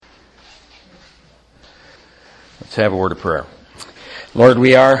Let's have a word of prayer. Lord,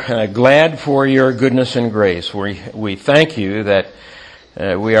 we are glad for your goodness and grace. We thank you that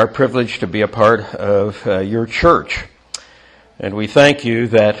we are privileged to be a part of your church. And we thank you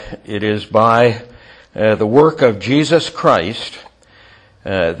that it is by the work of Jesus Christ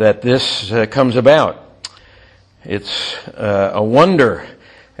that this comes about. It's a wonder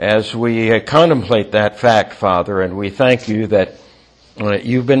as we contemplate that fact, Father, and we thank you that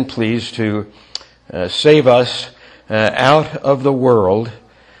you've been pleased to save us out of the world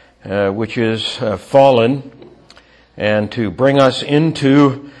which is fallen, and to bring us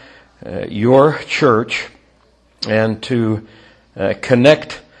into your church and to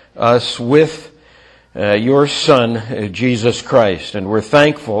connect us with your Son, Jesus Christ. And we're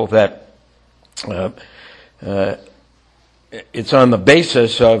thankful that it's on the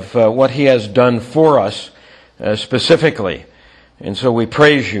basis of what He has done for us specifically. And so we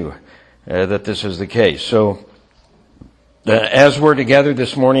praise you that this is the case. So as we're together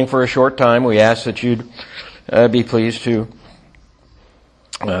this morning for a short time, we ask that you'd be pleased to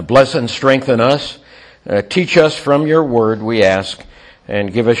bless and strengthen us. Teach us from your word, we ask,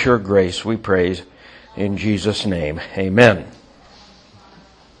 and give us your grace, we praise, in Jesus' name. Amen.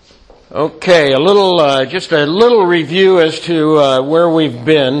 Okay, just a little review as to where we've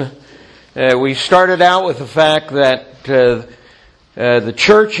been. We started out with the fact that the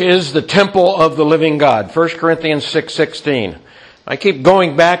church is the temple of the living God, 1 Corinthians 6:16. I keep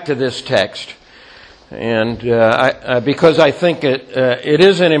going back to this text, and because I think it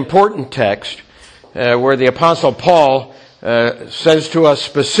is an important text, where the Apostle Paul says to us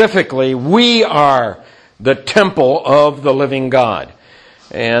specifically, we are the temple of the living God.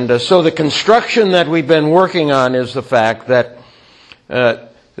 And so the construction that we've been working on is the fact that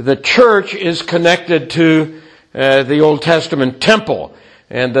the church is connected to the Old Testament temple,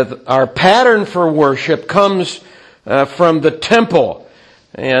 and that our pattern for worship comes from the temple.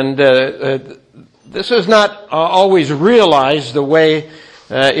 And this is not always realized the way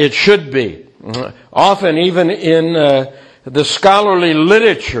it should be. Often, even in the scholarly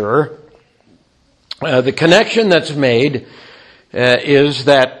literature, the connection that's made is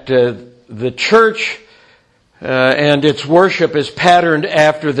that the church and its worship is patterned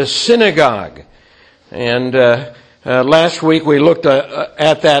after the synagogue. And last week we looked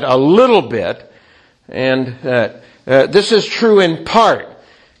at that a little bit, and this is true in part,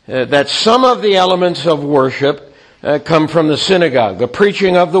 that some of the elements of worship come from the synagogue. The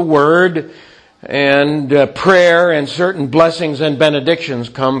preaching of the word and prayer and certain blessings and benedictions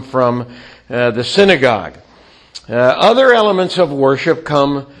come from the synagogue. Other elements of worship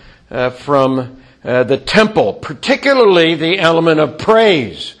come from the temple, particularly the element of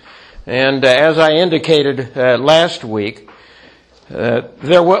praise. And as I indicated last week,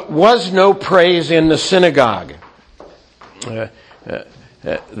 there was no praise in the synagogue.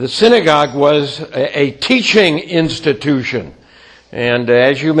 The synagogue was a teaching institution. And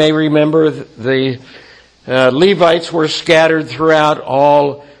as you may remember, the Levites were scattered throughout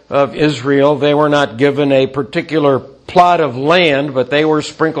all of Israel. They were not given a particular plot of land, but they were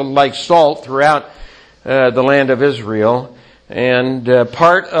sprinkled like salt throughout the land of Israel. And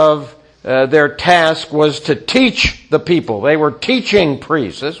part of their task was to teach the people. They were teaching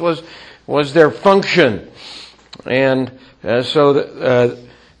priests. This was their function. And so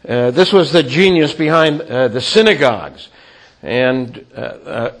this was the genius behind the synagogues. And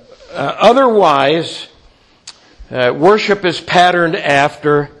otherwise, worship is patterned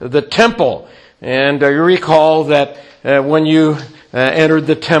after the temple. And you recall that when you entered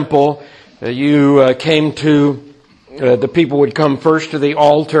the temple, you came to the people would come first to the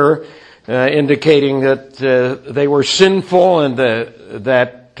altar, indicating that they were sinful and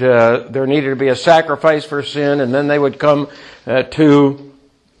that there needed to be a sacrifice for sin, and then they would come to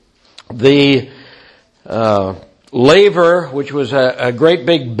the laver, which was a great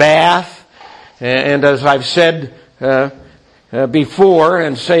big bath. And as I've said before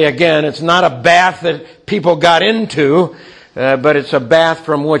and say again, it's not a bath that people got into, but it's a bath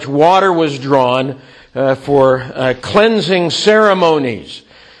from which water was drawn for cleansing ceremonies,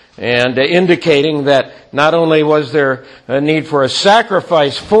 and indicating that not only was there a need for a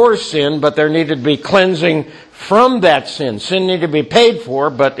sacrifice for sin, but there needed to be cleansing from that sin. Sin needed to be paid for,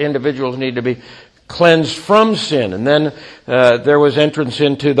 but individuals need to be cleansed from sin. And then there was entrance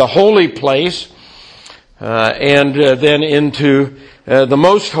into the holy place, and then into the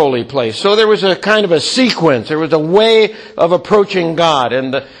most holy place. So there was a kind of a sequence. There was a way of approaching God,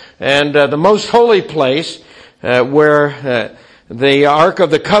 and the most holy place where the Ark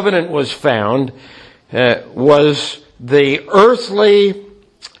of the Covenant was found was the earthly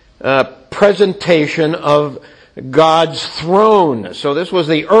presentation of God's throne. So this was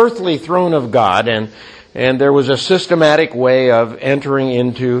the earthly throne of God, and there was a systematic way of entering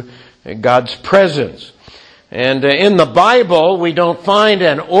into God's presence. And in the Bible, we don't find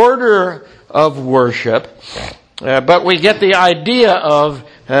an order of worship, but we get the idea of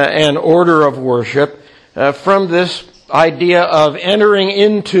an order of worship from this idea of entering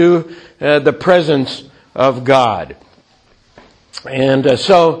into the presence of God. And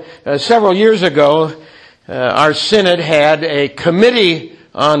so several years ago, our synod had a committee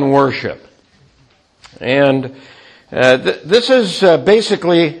on worship. And this is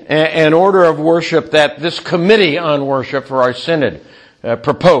basically an order of worship that this committee on worship for our synod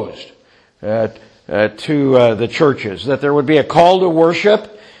proposed to the churches, that there would be a call to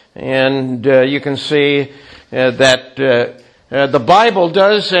worship, and you can see that the Bible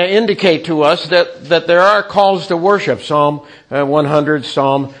does indicate to us that there are calls to worship. Psalm 100,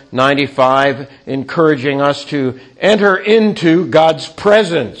 Psalm 95, encouraging us to enter into God's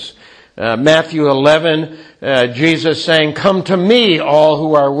presence. Matthew 11, Jesus saying, "Come to me, all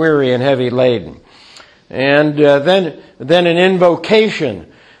who are weary and heavy laden." And then an invocation,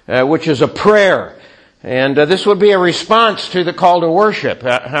 which is a prayer. And this would be a response to the call to worship,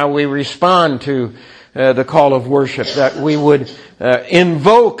 how we respond to the call of worship, that we would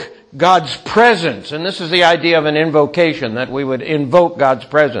invoke God's presence. And this is the idea of an invocation, that we would invoke God's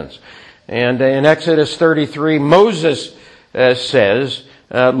presence. And in Exodus 33, Moses says,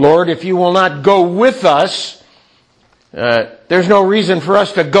 "Lord, if you will not go with us, there's no reason for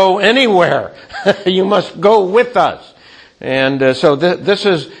us to go anywhere. You must go with us." And so this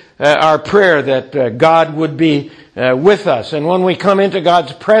is our prayer, that God would be with us. And when we come into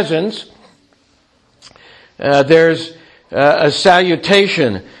God's presence, there's a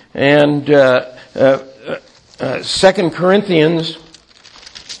salutation. And 2 Corinthians,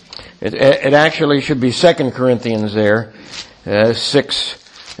 it actually should be 2 Corinthians there,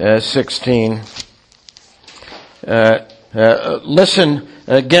 6:16. Listen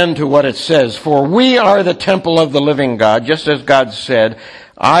again to what it says. "For we are the temple of the living God, just as God said,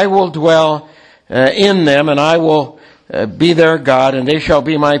 I will dwell in them, and I will be their God, and they shall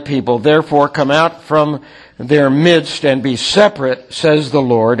be my people. Therefore come out from their midst and be separate, says the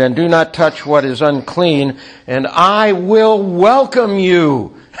Lord, and do not touch what is unclean, and I will welcome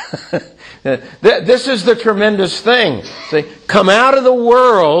you." This is the tremendous thing. See, come out of the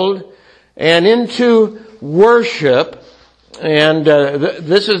world and into worship, and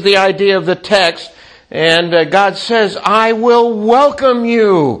this is the idea of the text. And God says, "I will welcome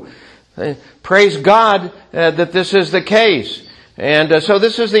you." Praise God that this is the case. And so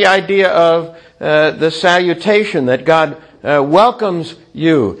this is the idea of the salutation, that God welcomes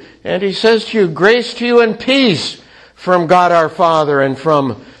you. And He says to you, "Grace to you and peace from God our Father and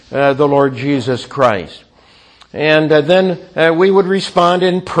from the Lord Jesus Christ." And then we would respond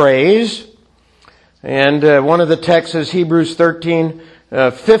in praise. And one of the texts is Hebrews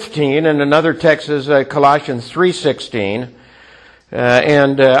 13:15, and another text is Colossians 3:16.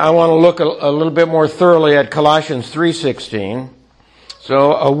 And I want to look a little bit more thoroughly at Colossians 3:16.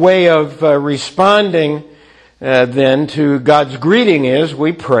 So a way of responding then to God's greeting is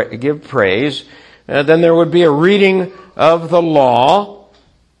we give praise. Then there would be a reading of the law.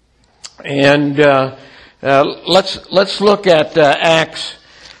 And let's look at Acts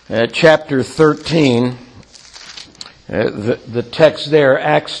chapter 13. The text there,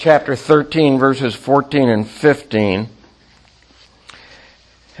 Acts chapter 13, verses 14 and 15.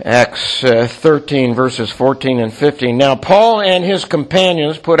 Acts 13, verses 14 and 15. "Now Paul and his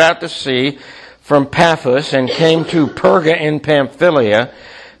companions put out to sea from Paphos and came to Perga in Pamphylia,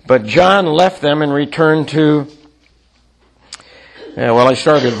 but John left them and returned to..." I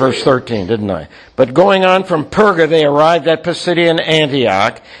started at verse 13, didn't I? "But going on from Perga, they arrived at Pisidian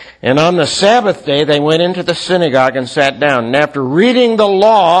Antioch, and on the Sabbath day they went into the synagogue and sat down. And after reading the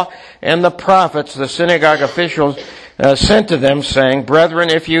law and the prophets, the synagogue officials sent to them, saying, 'Brethren,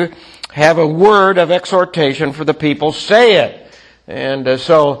 if you have a word of exhortation for the people, say it.'" And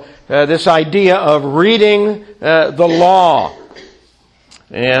so this idea of reading the law.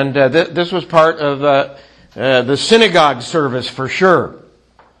 And this was part of the synagogue service for sure.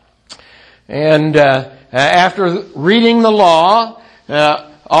 And after reading the law,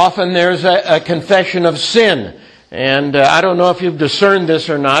 often there's a confession of sin. And I don't know if you've discerned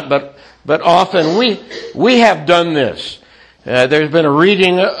this or not, but often we have done this. There's been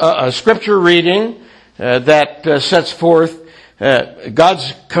a scripture reading that sets forth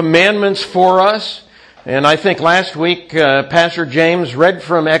God's commandments for us. And I think last week Pastor James read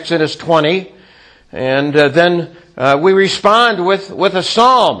from Exodus 20, and then we respond with a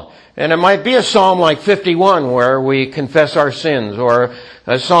psalm. And it might be a psalm like 51 where we confess our sins, or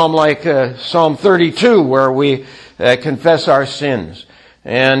a psalm like Psalm 32 where we confess our sins.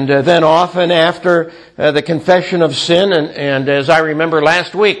 And then often after the confession of sin, and as I remember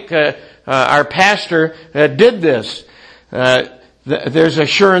last week, our pastor did this. There's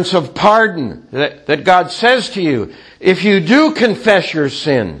assurance of pardon that God says to you, if you do confess your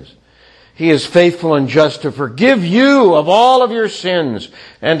sins, He is faithful and just to forgive you of all of your sins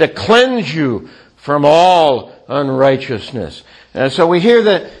and to cleanse you from all unrighteousness. So we hear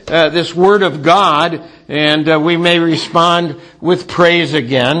this word of God, and we may respond with praise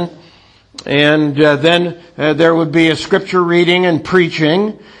again. And then there would be a scripture reading and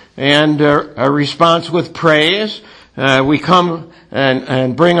preaching, and a response with praise. We come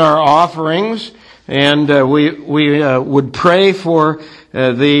and bring our offerings, and we would pray for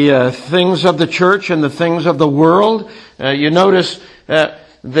the things of the church and the things of the world. You notice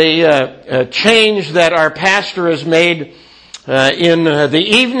the change that our pastor has made in the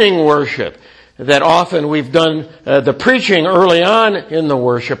evening worship, that often we've done the preaching early on in the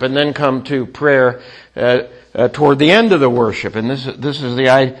worship and then come to prayer toward the end of the worship. And this is the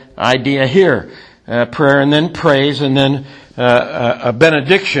idea here. Prayer and then praise and then a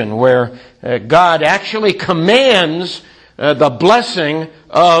benediction where God actually commands the blessing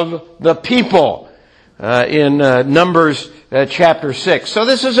of the people in Numbers chapter 6. So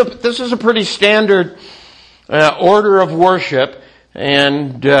this is a pretty standard order of worship,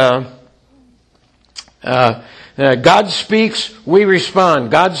 and God speaks, we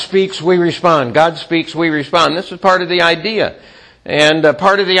respond. God speaks, we respond. God speaks, we respond. This is part of the idea. And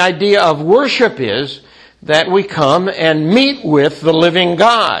part of the idea of worship is that we come and meet with the living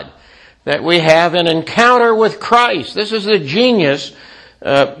God, that we have an encounter with Christ. This is the genius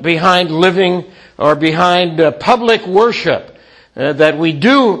behind living, or behind public worship, that we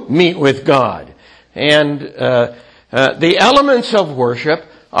do meet with God. And the elements of worship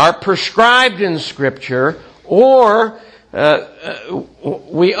are prescribed in Scripture, or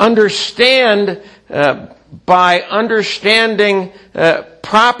we understand by understanding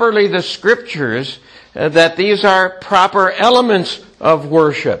properly the Scriptures that these are proper elements of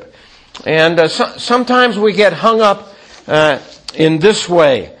worship. And sometimes we get hung up in this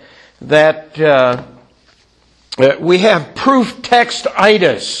way, that we have proof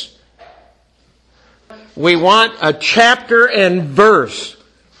textitis. We want a chapter and verse,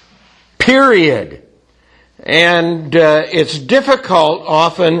 period. And it's difficult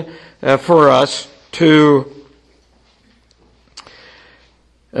often for us to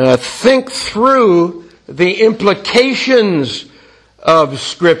think through the implications of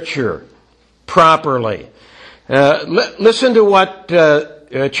Scripture properly. Listen to what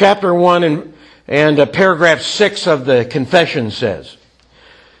chapter 1 and paragraph 6 of the confession says.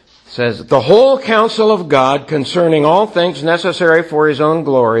 It says, "The whole counsel of God concerning all things necessary for His own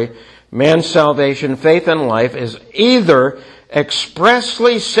glory, man's salvation, faith, and life is either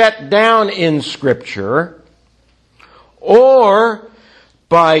expressly set down in Scripture, or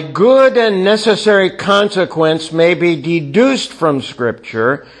by good and necessary consequence may be deduced from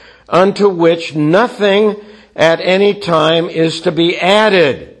Scripture, unto which nothing at any time is to be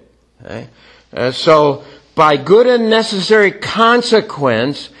added." Okay? So, by good and necessary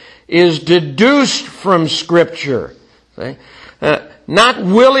consequence is deduced from Scripture. Okay? Not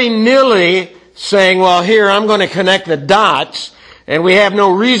willy-nilly saying, well, here, I'm going to connect the dots, and we have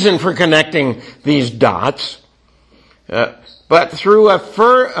no reason for connecting these dots. But through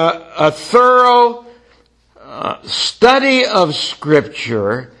a thorough study of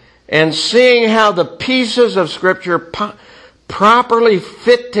Scripture and seeing how the pieces of Scripture properly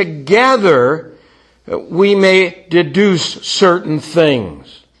fit together, we may deduce certain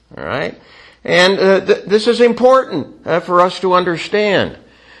things. All right? And this is important for us to understand.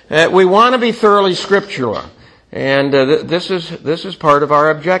 We want to be thoroughly scriptural. And this is part of our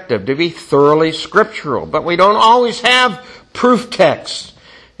objective, to be thoroughly scriptural. But we don't always have proof texts.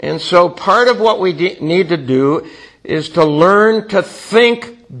 And so part of what we need to do is to learn to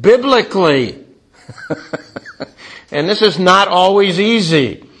think biblically. And this is not always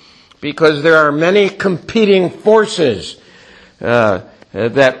easy, because there are many competing forces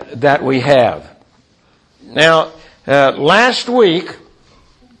that we have. Now, last week,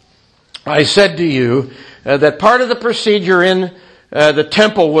 I said to you that part of the procedure in the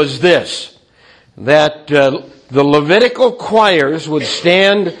temple was this, that the Levitical choirs would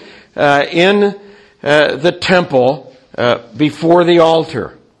stand in the temple before the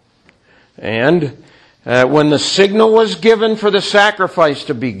altar. And when the signal was given for the sacrifice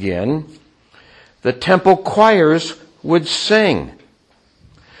to begin, the temple choirs would sing.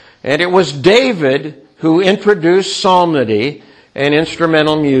 And it was David who introduced psalmody and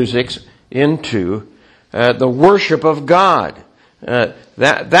instrumental music into the worship of God.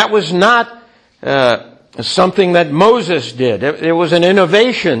 That was not something that Moses did. It was an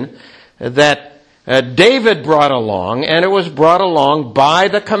innovation that David brought along, and it was brought along by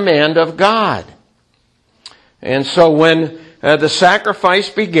the command of God. And so when the sacrifice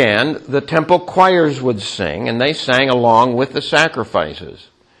began, the temple choirs would sing, and they sang along with the sacrifices.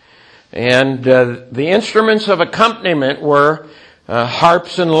 And the instruments of accompaniment were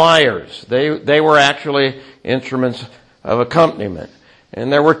harps and lyres. They were actually instruments of accompaniment.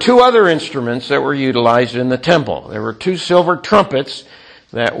 And there were two other instruments that were utilized in the temple. There were two silver trumpets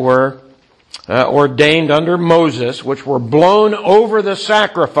that were ordained under Moses, which were blown over the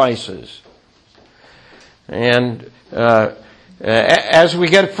sacrifices. And as we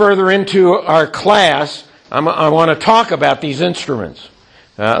get further into our class, I want to talk about these instruments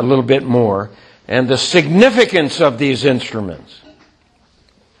a little bit more and the significance of these instruments.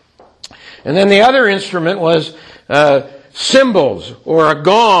 And then the other instrument was cymbals or a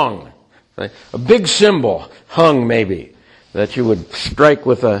gong, a big cymbal hung maybe that you would strike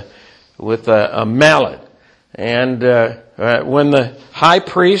with a mallet. And when the high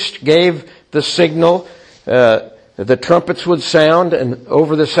priest gave the signal, the trumpets would sound and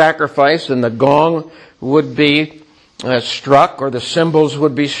over the sacrifice, and the gong would be struck, or the cymbals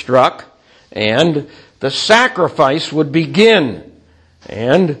would be struck, and the sacrifice would begin.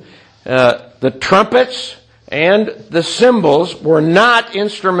 And the trumpets and the cymbals were not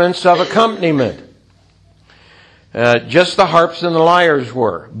instruments of accompaniment. Just the harps and the lyres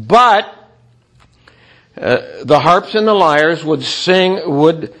were. But the harps and the lyres would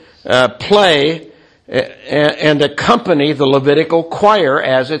play and accompany the Levitical choir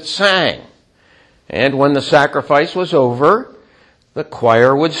as it sang. And when the sacrifice was over, the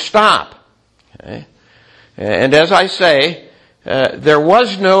choir would stop. Okay? And as I say, there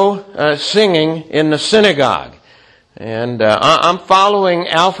was no singing in the synagogue. And I'm following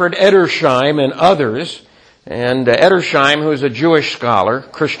Alfred Edersheim and others. And Edersheim, who's a Jewish scholar,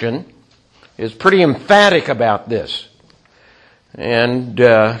 Christian, is pretty emphatic about this. And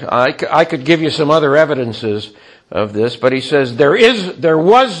I could give you some other evidences of this, but he says there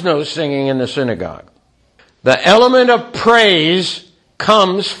was no singing in the synagogue. The element of praise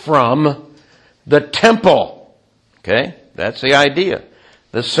comes from the temple. Okay? That's the idea.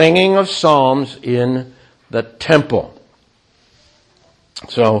 The singing of psalms in the temple.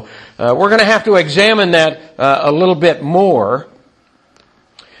 So we're going to have to examine that a little bit more.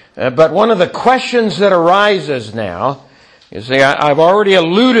 But one of the questions that arises now, you see, I've already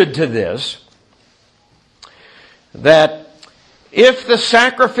alluded to this, that if the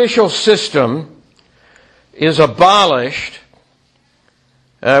sacrificial system is abolished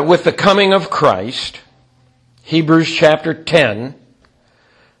with the coming of Christ, Hebrews chapter 10,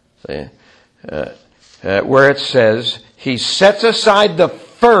 where it says, He sets aside the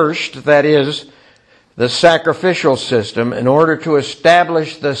first, that is, the sacrificial system, in order to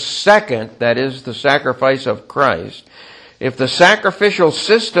establish the second, that is, the sacrifice of Christ. If the sacrificial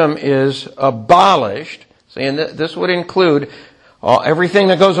system is abolished, see, and this would include everything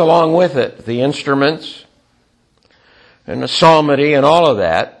that goes along with it, the instruments and the psalmody and all of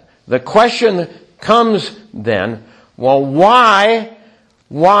that, the question comes then, well, why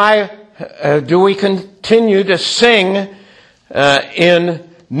do we continue to sing in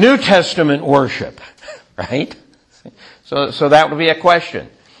New Testament worship? Right? So that would be a question.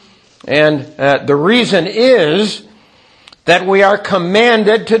 And the reason is that we are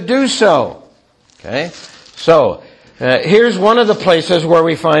commanded to do so. Okay? So, here's one of the places where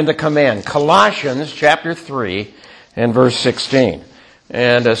we find the command. Colossians chapter 3 and verse 16.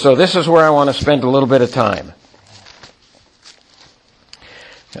 And so this is where I want to spend a little bit of time.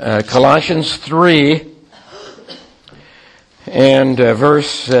 Colossians 3 and verse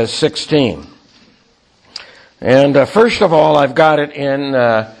 16. And first of all, I've got it in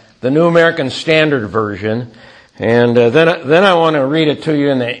the New American Standard Version, and then I want to read it to you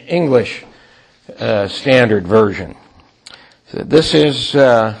in the English Standard Version. So this is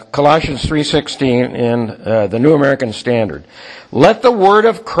Colossians 3:16 in the New American Standard. Let the word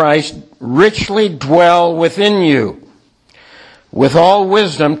of Christ richly dwell within you, with all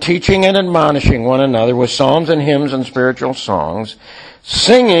wisdom, teaching and admonishing one another with psalms and hymns and spiritual songs,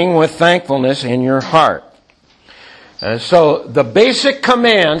 singing with thankfulness in your heart. So the basic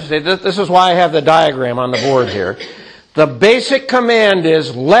command, this is why I have the diagram on the board here. The basic command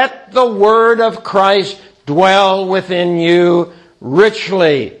is, let the word of Christ dwell within you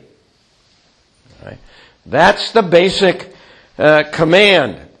richly. Right? That's the basic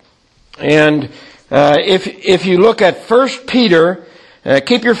command. And if you look at 1 Peter,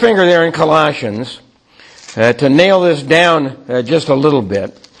 keep your finger there in Colossians to nail this down just a little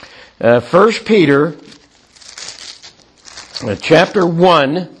bit. 1 Peter chapter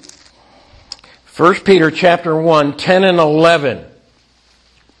 1, 1 Peter chapter 1, 10 and 11.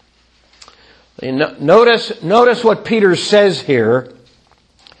 Notice what Peter says here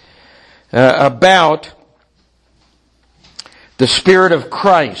about the Spirit of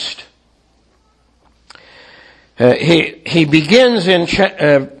Christ. He begins in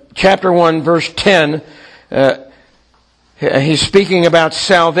chapter 1, verse 10. He's speaking about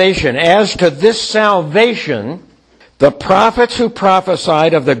salvation. As to this salvation, the prophets who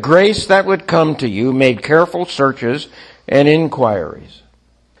prophesied of the grace that would come to you made careful searches and inquiries,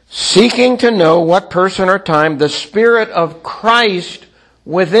 seeking to know what person or time the Spirit of Christ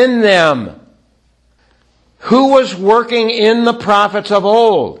within them. Who was working in the prophets of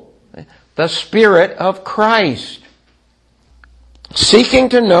old? The Spirit of Christ. Seeking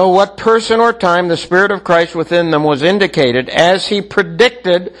to know what person or time the Spirit of Christ within them was indicated as He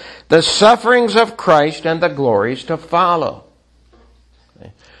predicted the sufferings of Christ and the glories to follow.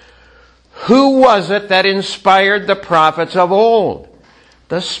 Who was it that inspired the prophets of old?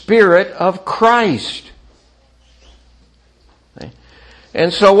 The Spirit of Christ.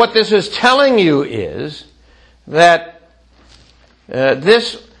 And so what this is telling you is that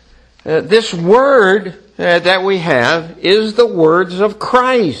this word that we have is the words of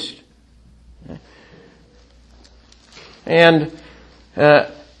Christ. And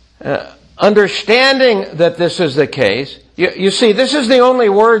understanding that this is the case, you see, this is the only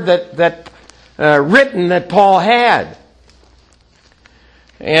word that written that Paul had.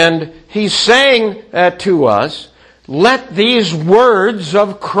 And he's saying to us, let these words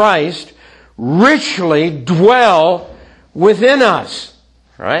of Christ richly dwell within us.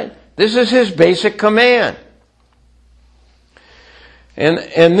 Right? This is his basic command. And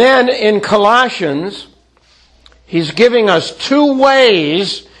then in Colossians, he's giving us two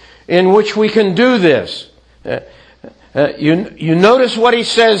ways in which we can do this. You notice what he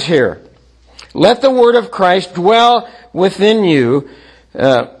says here. Let the word of Christ dwell within you,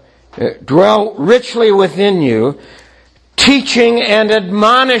 dwell richly within you, teaching and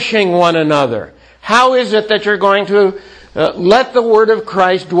admonishing one another. How is it that you're going to let the word of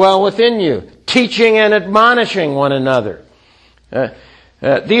Christ dwell within you? Teaching and admonishing one another.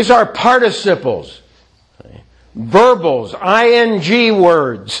 These are participles, verbals, ing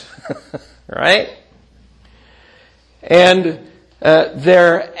words, right? And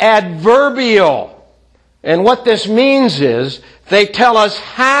they're adverbial. And what this means is they tell us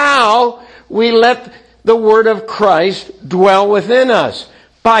how we let the word of Christ dwell within us.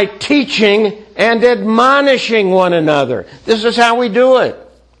 By teaching and admonishing one another. This is how we do it.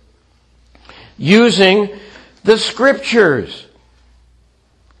 Using the Scriptures.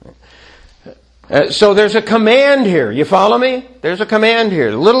 So there's a command here. You follow me? There's a command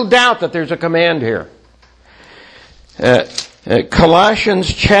here. Little doubt that there's a command here.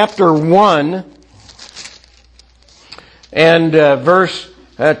 Colossians chapter 1 and verse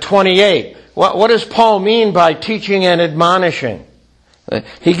 28. What does Paul mean by teaching and admonishing?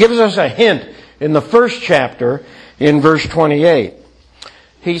 He gives us a hint in the first chapter in verse 28.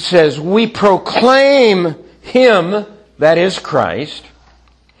 He says, we proclaim Him, that is Christ,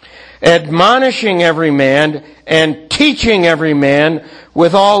 admonishing every man and teaching every man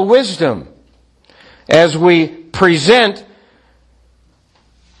with all wisdom, as we present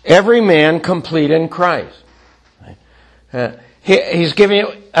every man complete in Christ. He's giving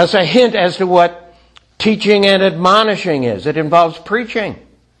us a hint as to what teaching and admonishing is. It involves preaching.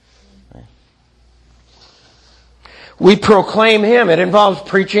 We proclaim Him. It involves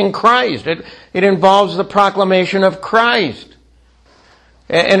preaching Christ. It involves the proclamation of Christ.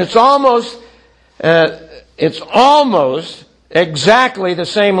 And it's almost exactly the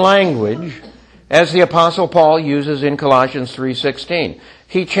same language as the Apostle Paul uses in Colossians 3:16.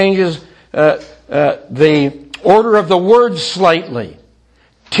 He changes the order of the words slightly.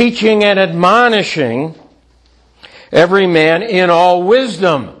 Teaching and admonishing every man in all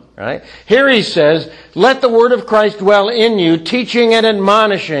wisdom. Right? Here he says, let the word of Christ dwell in you, teaching and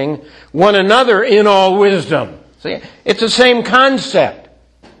admonishing one another in all wisdom. See, it's the same concept.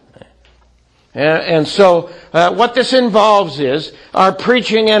 And so what this involves is our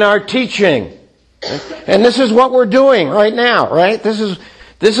preaching and our teaching. And this is what we're doing right now, right? This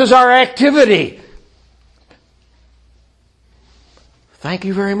is our activity. Thank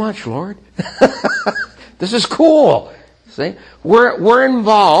you very much, Lord. This is cool. See, we're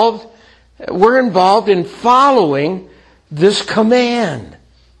involved in following this command.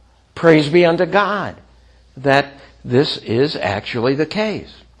 praise be unto God that this is actually the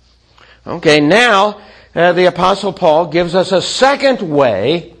case. Okay, now the Apostle Paul gives us a second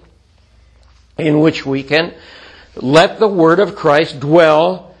way in which we can let the Word of Christ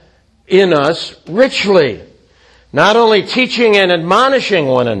dwell in us richly. Not only teaching and admonishing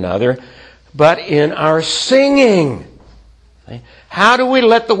one another, but in our singing. How do we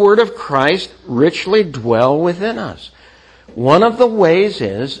let the Word of Christ richly dwell within us? One of the ways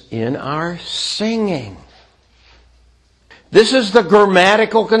is in our singing. This is the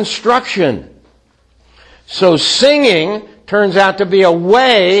grammatical construction. So singing turns out to be a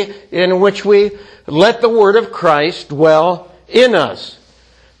way in which we let the Word of Christ dwell in us.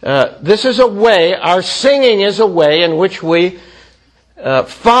 This is a way, our singing is a way in which we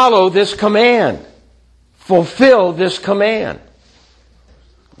follow this command, fulfill this command.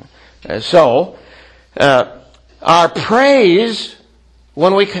 So, our praise,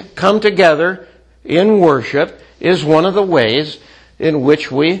 when we come together in worship, is one of the ways in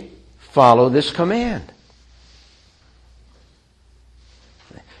which we follow this command.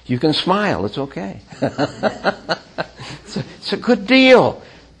 You can smile, it's okay. It's a good deal.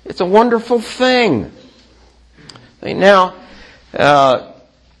 It's a wonderful thing. Now, I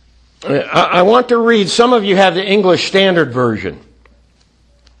want to read, some of you have the English Standard Version.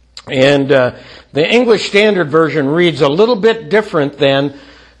 And the English Standard Version reads a little bit different than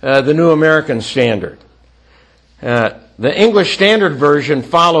the New American Standard. The English Standard Version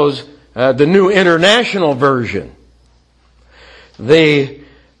follows the New International Version. The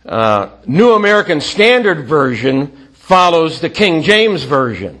New American Standard Version follows the King James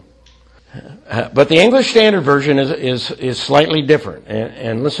Version. But the English Standard Version is slightly different.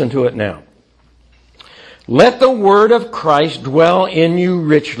 And listen to it now. Let the word of Christ dwell in you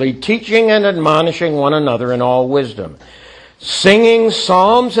richly, teaching and admonishing one another in all wisdom, singing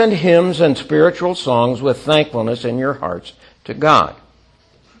psalms and hymns and spiritual songs with thankfulness in your hearts to God.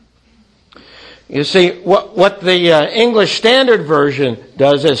 You see, what the English Standard Version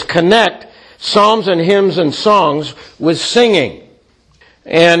does is connect psalms and hymns and songs with singing.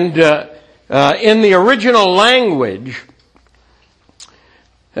 And in the original language,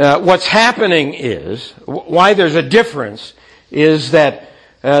 what's happening is, why there's a difference, is that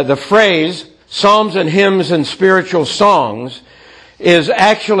the phrase psalms and hymns and spiritual songs is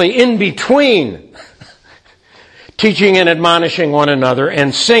actually in between teaching and admonishing one another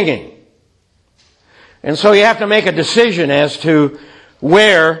and singing. And so you have to make a decision as to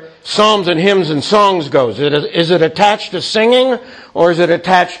where psalms and hymns and songs goes. Is it attached to singing, or is it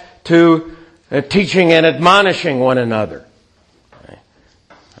attached to teaching and admonishing one another?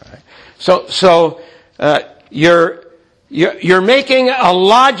 So you're making a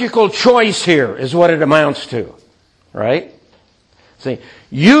logical choice here, is what it amounts to, right? See,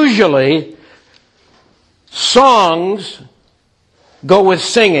 usually songs go with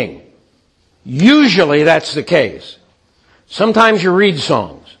singing. Usually that's the case. Sometimes you read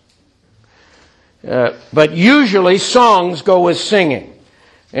songs. But usually songs go with singing.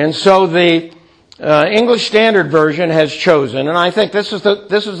 And so the English Standard Version has chosen, and I think this is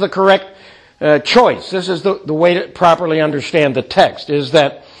the correct choice. This is the way to properly understand the text, is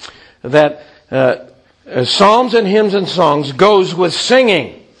that psalms and hymns and songs goes with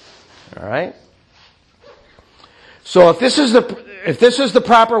singing. All right? So if this is the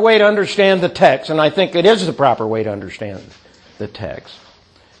proper way to understand the text, and I think it is the proper way to understand the text,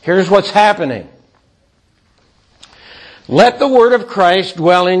 here's what's happening. Let the word of Christ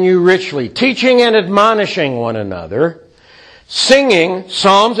dwell in you richly, teaching and admonishing one another, singing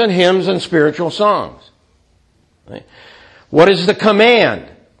psalms and hymns and spiritual songs. What is the command?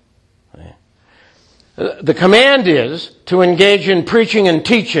 The command is to engage in preaching and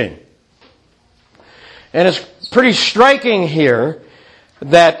teaching. And it's pretty striking here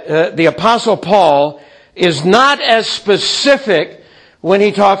that the Apostle Paul is not as specific when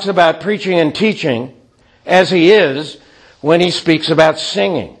he talks about preaching and teaching as he is when he speaks about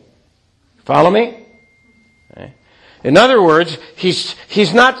singing. Follow me? Okay. In other words,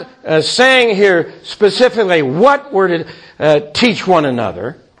 he's not saying here specifically what we're to teach one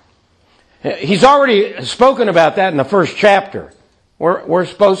another. He's already spoken about that in the first chapter. We're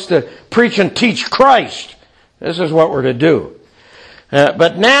supposed to preach and teach Christ. This is what we're to do.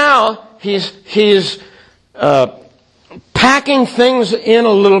 But now he's packing things in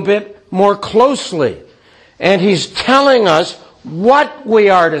a little bit more closely. And he's telling us what we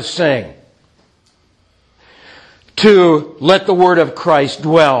are to sing to let the word of Christ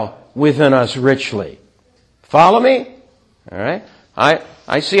dwell within us richly. Follow me? All right.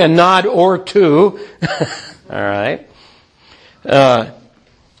 I see a nod or two. All right.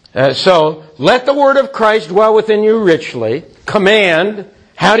 So, let the word of Christ dwell within you richly. Command.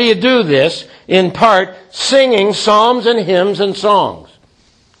 How do you do this? In part, singing psalms and hymns and songs.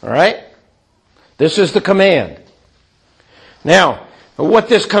 All right? This is the command. Now, what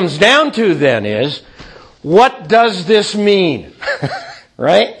this comes down to then is, what does this mean?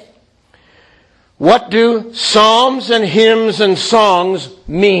 Right? What do psalms and hymns and songs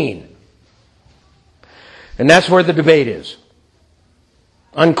mean? And that's where the debate is.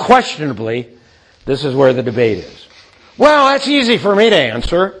 Unquestionably, this is where the debate is. Well, that's easy for me to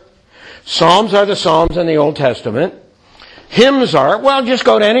answer. Psalms are the Psalms in the Old Testament. Hymns are, well, just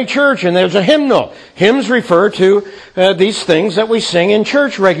go to any church and there's a hymnal. Hymns refer to these things that we sing in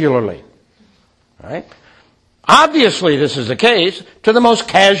church regularly. Right? Obviously, this is the case to the most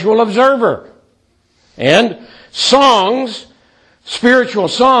casual observer. And songs, spiritual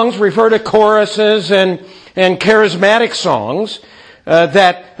songs, refer to choruses and charismatic songs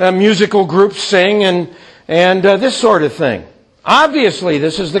that musical groups sing and this sort of thing. Obviously,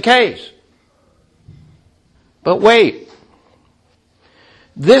 this is the case. But wait.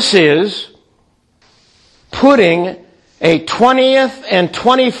 This is putting a 20th and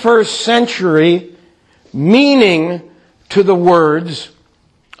 21st century meaning to the words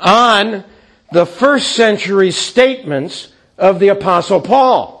on the first century statements of the Apostle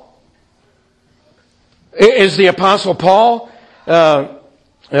Paul. Is the Apostle Paul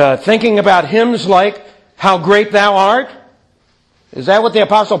thinking about hymns like, "How great thou art"? Is that what the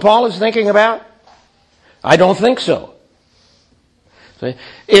Apostle Paul is thinking about? I don't think so.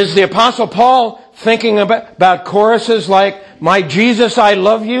 Is the Apostle Paul thinking about choruses like, "My Jesus, I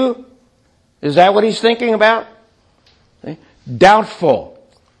love you"? Is that what he's thinking about? Doubtful.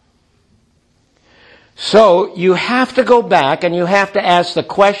 So you have to go back and you have to ask the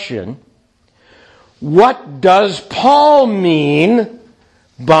question, what does Paul mean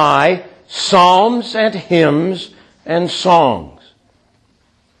by psalms and hymns and songs?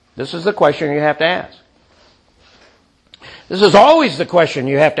 This is the question you have to ask. This is always the question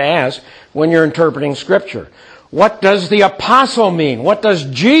you have to ask when you're interpreting Scripture. What does the apostle mean? What does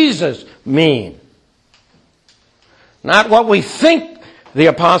Jesus mean? Not what we think the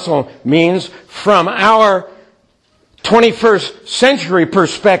apostle means from our 21st century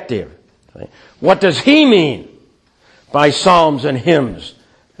perspective. What does he mean by psalms and hymns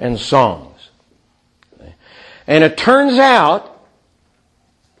and songs? And it turns out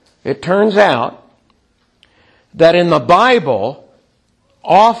that in the Bible,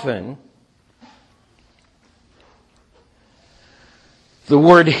 often, the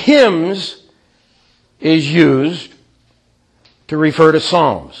word hymns is used to refer to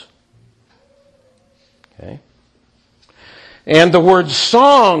psalms. Okay? And the word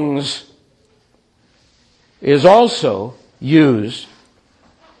songs is also used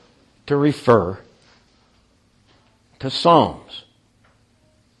to refer to psalms.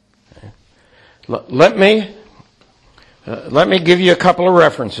 Okay? Let me give you a couple of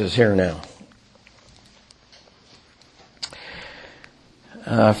references here now.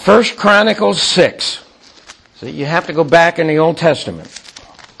 1 Chronicles 6. So you have to go back in the Old Testament.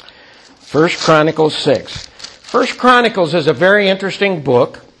 1 Chronicles 6. 1 Chronicles is a very interesting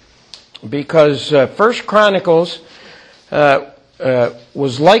book because 1 Chronicles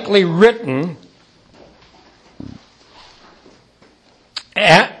was likely written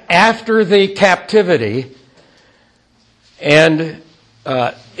after the captivity, and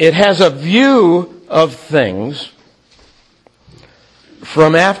it has a view of things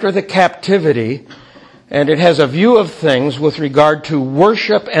from after the captivity, and it has a view of things with regard to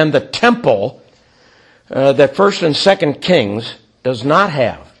worship and the temple that 1st and 2nd Kings does not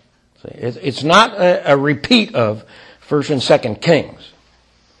have. It's not a repeat of 1st and 2nd Kings.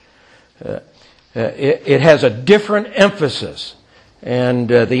 It has a different emphasis. And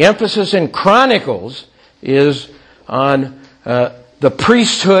the emphasis in Chronicles is on the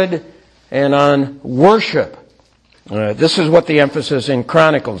priesthood and on worship. This is what the emphasis in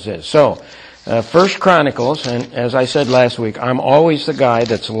Chronicles is. So, 1 Chronicles, and as I said last week, I'm always the guy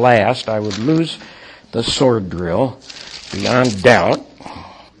that's last. I would lose the sword drill, beyond doubt.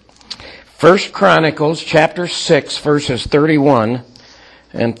 1 Chronicles chapter 6, verses 31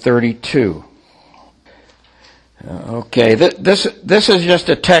 and 32. Okay, this is just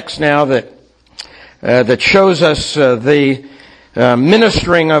a text now that shows us the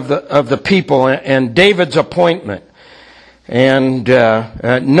ministering of the people and David's appointment. And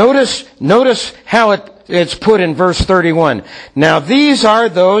notice how it's put in verse 31. Now these are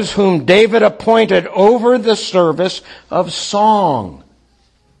those whom David appointed over the service of song.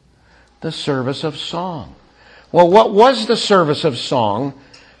 The service of song. Well, what was the service of song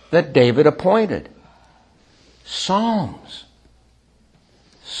that David appointed. Psalms.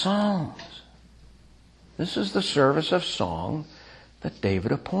 Psalms. This is the service of song that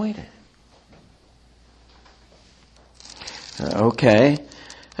David appointed. Okay.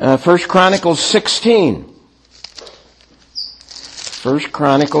 1 Chronicles 16. 1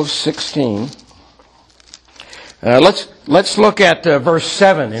 Chronicles 16. Let's look at verse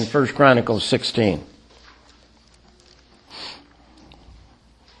 7 in 1 Chronicles 16.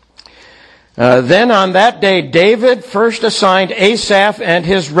 Then on that day, David first assigned Asaph and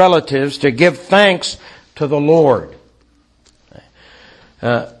his relatives to give thanks to the Lord.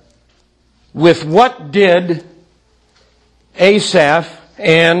 With what did Asaph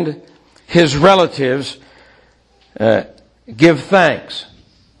and his relatives give thanks?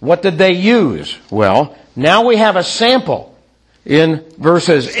 What did they use? Well, now we have a sample in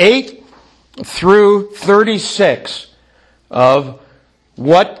verses 8 through 36 of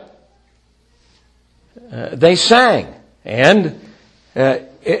what they sang. And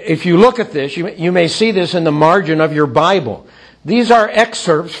if you look at this, you may see this in the margin of your Bible. These are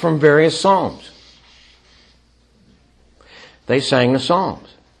excerpts from various psalms. They sang the psalms.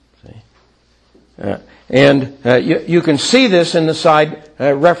 You can see this in the side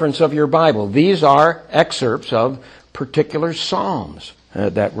reference of your Bible. These are excerpts of particular psalms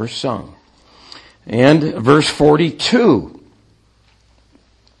that were sung. And verse 42.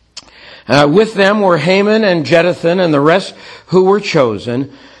 With them were Haman and Jeduthun and the rest who were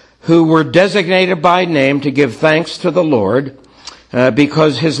chosen, who were designated by name to give thanks to the Lord,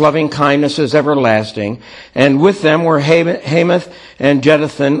 because his loving kindness is everlasting. And with them were Hamath and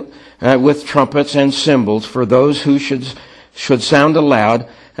Jeduthun with trumpets and cymbals for those who should sound aloud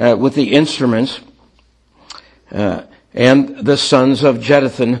with the instruments, and the sons of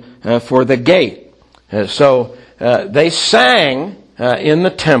Jeduthun for the gate. So they sang in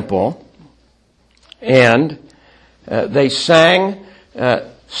the temple, and they sang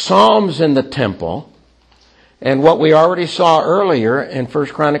psalms in the temple. And what we already saw earlier in 1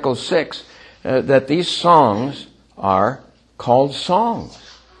 Chronicles 6, that these songs are called songs.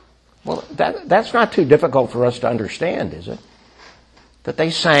 Well, that's not too difficult for us to understand, is it? That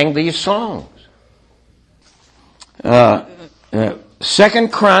they sang these songs. 2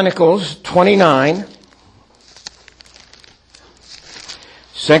 Chronicles 29.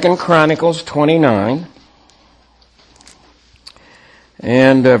 2 Chronicles 29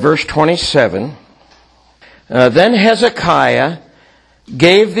 and verse 27. Then Hezekiah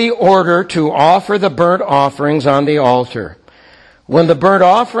gave the order to offer the burnt offerings on the altar. When the burnt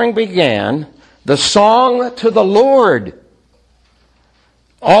offering began, the song to the Lord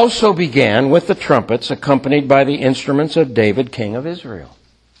also began with the trumpets, accompanied by the instruments of David, king of Israel.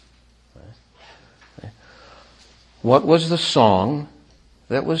 What was the song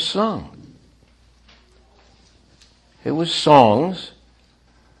that was sung? It was songs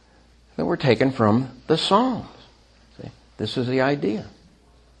that were taken from the Psalms. This is the idea.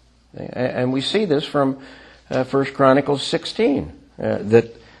 And we see this from 1 Chronicles 16,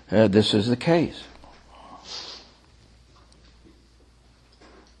 that this is the case.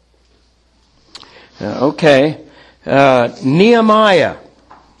 Nehemiah.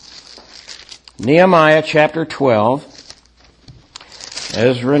 Nehemiah chapter 12.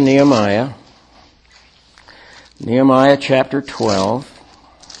 Ezra, Nehemiah. Nehemiah chapter 12.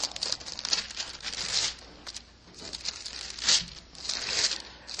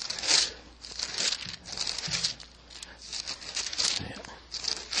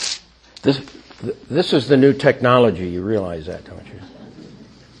 This is the new technology. You realize that, don't you?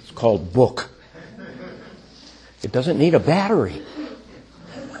 It's called book. It doesn't need a battery.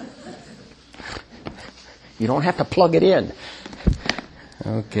 You don't have to plug it in.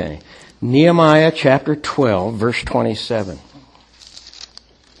 Okay. Nehemiah chapter 12, verse 27.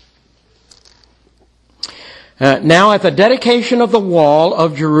 Now at the dedication of the wall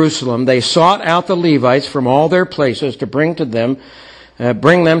of Jerusalem, they sought out the Levites from all their places to bring them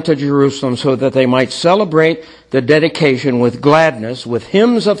to Jerusalem so that they might celebrate the dedication with gladness, with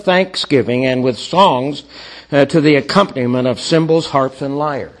hymns of thanksgiving, and with songs to the accompaniment of cymbals, harps, and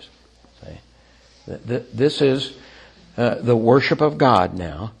lyres. This is the worship of God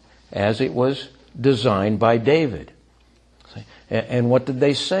now, as it was designed by David. And what did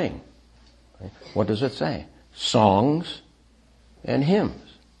they sing? What does it say? Songs and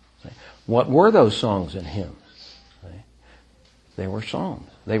hymns. What were those songs and hymns? They were psalms.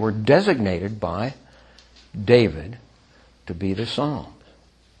 They were designated by David to be the psalms.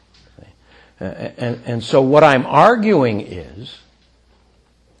 And so what I'm arguing is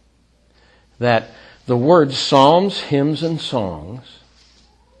that the words psalms, hymns, and songs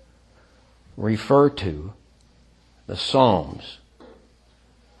refer to the Psalms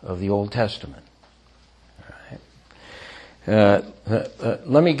of the Old Testament. All right.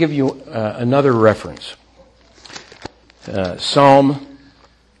 Let me give you another reference. Psalm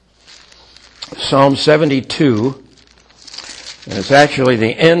 72. And it's actually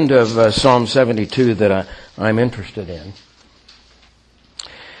the end of Psalm 72 that I'm interested in.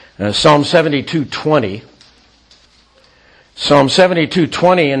 Psalm 72:20. Psalm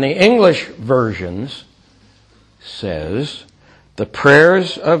 72:20 in the English versions says, "The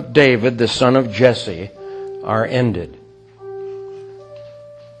prayers of David, the son of Jesse, are ended."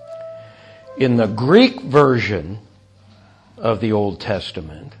 In the Greek version of the Old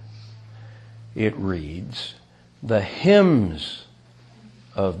Testament, it reads, "The hymns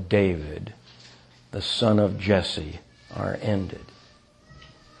of David, the son of Jesse, are ended."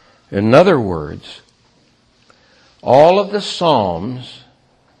 In other words, all of the Psalms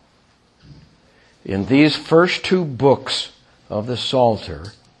in these first two books of the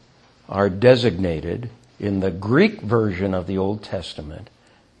Psalter are designated in the Greek version of the Old Testament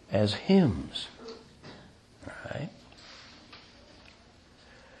as hymns. All right?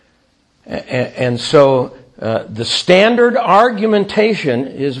 And so the standard argumentation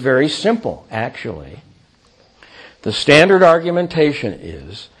is very simple, actually. The standard argumentation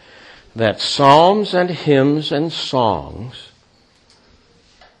is that psalms and hymns and songs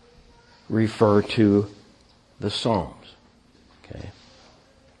refer to the Psalms. Okay?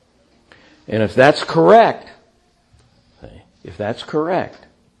 And if that's correct,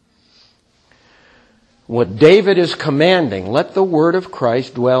 what David is commanding, let the word of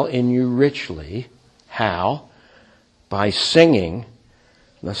Christ dwell in you richly. How? By singing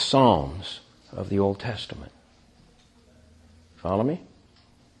the Psalms of the Old Testament. Follow me?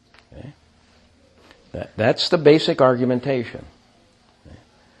 Okay. That's the basic argumentation.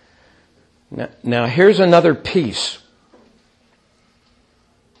 Okay. Now here's another piece.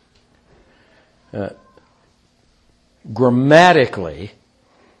 Grammatically,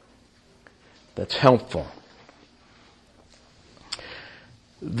 that's helpful.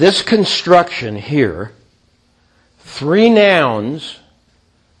 This construction here, three nouns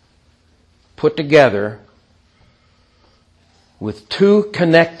put together with two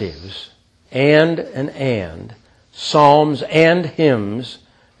connectives, and, psalms and hymns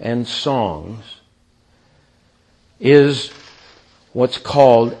and songs, is what's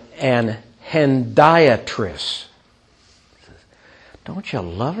called an hendiatris. Don't you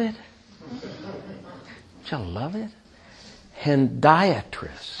love it? Don't you love it?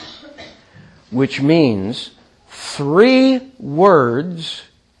 Hendiatris, which means three words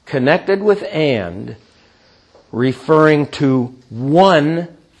connected with and, referring to one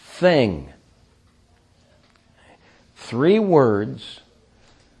thing. Three words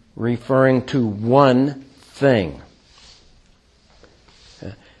referring to one thing.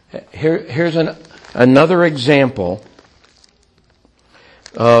 Here's another example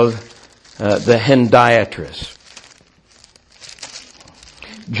of the hendiatris.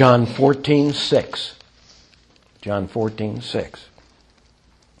 John 14:6. John 14:6.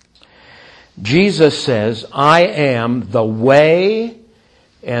 Jesus says, "I am the way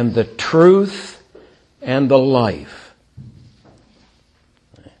and the truth and the life."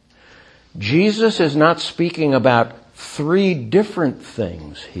 Jesus is not speaking about three different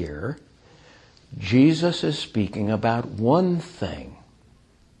things here. Jesus is speaking about one thing.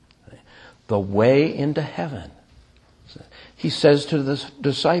 The way into heaven. He says to the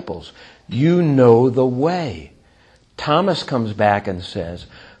disciples, "You know the way." Thomas comes back and says,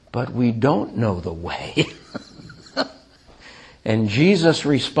 "But we don't know the way." And Jesus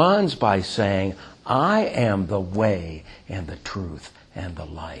responds by saying, "I am the way and the truth and the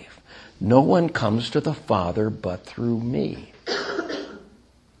life. No one comes to the Father but through me."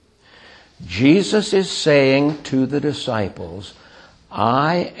 Jesus is saying to the disciples,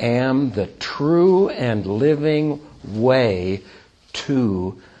 "I am the true and living way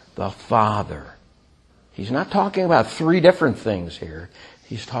to the Father." He's not talking about three different things here.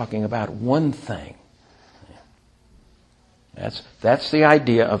 He's talking about one thing. That's the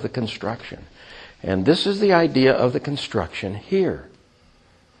idea of the construction. And this is the idea of the construction here.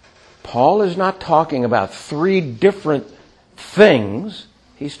 Paul is not talking about three different things.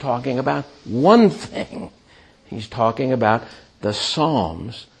 He's talking about one thing. He's talking about the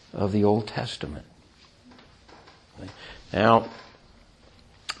Psalms of the Old Testament. Now,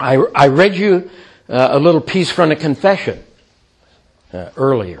 I read you a little piece from the confession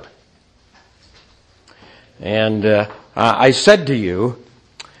earlier. And I said to you,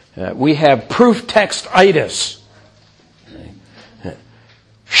 we have proof textitis.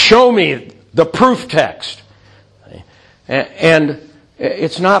 Show me the proof text. And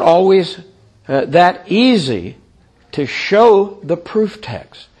it's not always that easy to show the proof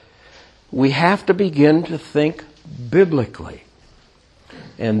text. We have to begin to think biblically.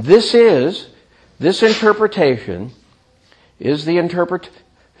 And this interpretation is the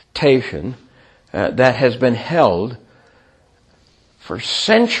interpretation that has been held for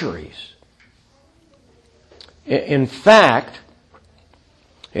centuries. In fact,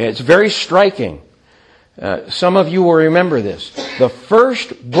 it's very striking. Some of you will remember this. The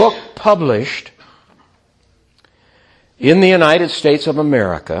first book published in the United States of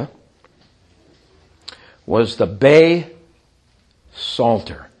America was the Bay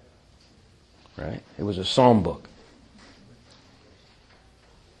Psalter. Right? It was a psalm book.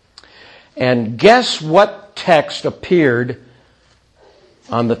 And guess what text appeared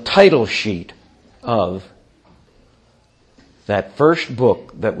on the title sheet of that first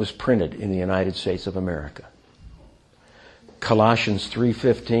book that was printed in the United States of America? Colossians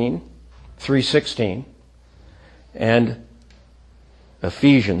 3:16, and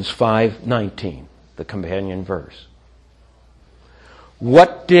Ephesians 5:19, the companion verse.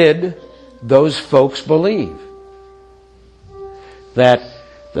 What did those folks believe? That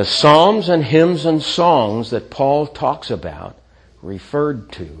the psalms and hymns and songs that Paul talks about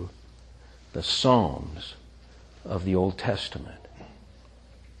referred to the Psalms of the Old Testament.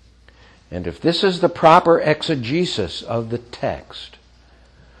 And if this is the proper exegesis of the text,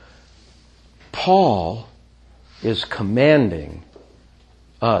 Paul is commanding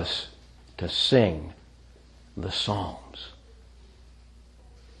us to sing the Psalms.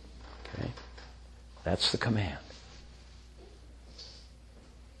 Okay? That's the command.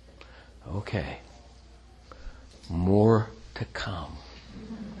 Okay. More to come.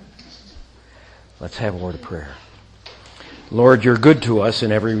 Let's have a word of prayer. Lord, you're good to us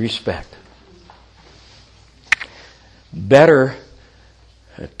in every respect. Better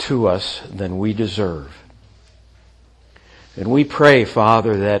to us than we deserve. And we pray,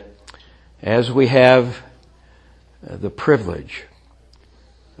 Father, that as we have the privilege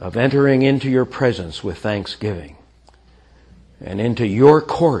of entering into your presence with thanksgiving and into your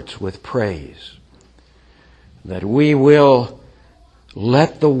courts with praise, that we will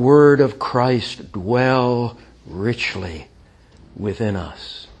let the word of Christ dwell richly within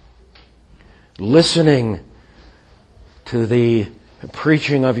us, listening to the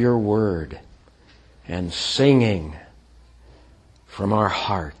preaching of your word and singing from our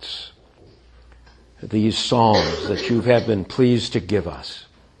hearts these psalms that you have been pleased to give us.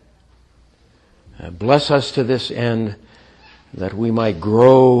 Bless us to this end, that we might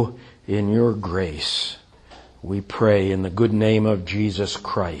grow in your grace. We pray in the good name of Jesus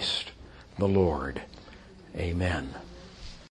Christ, the Lord. Amen.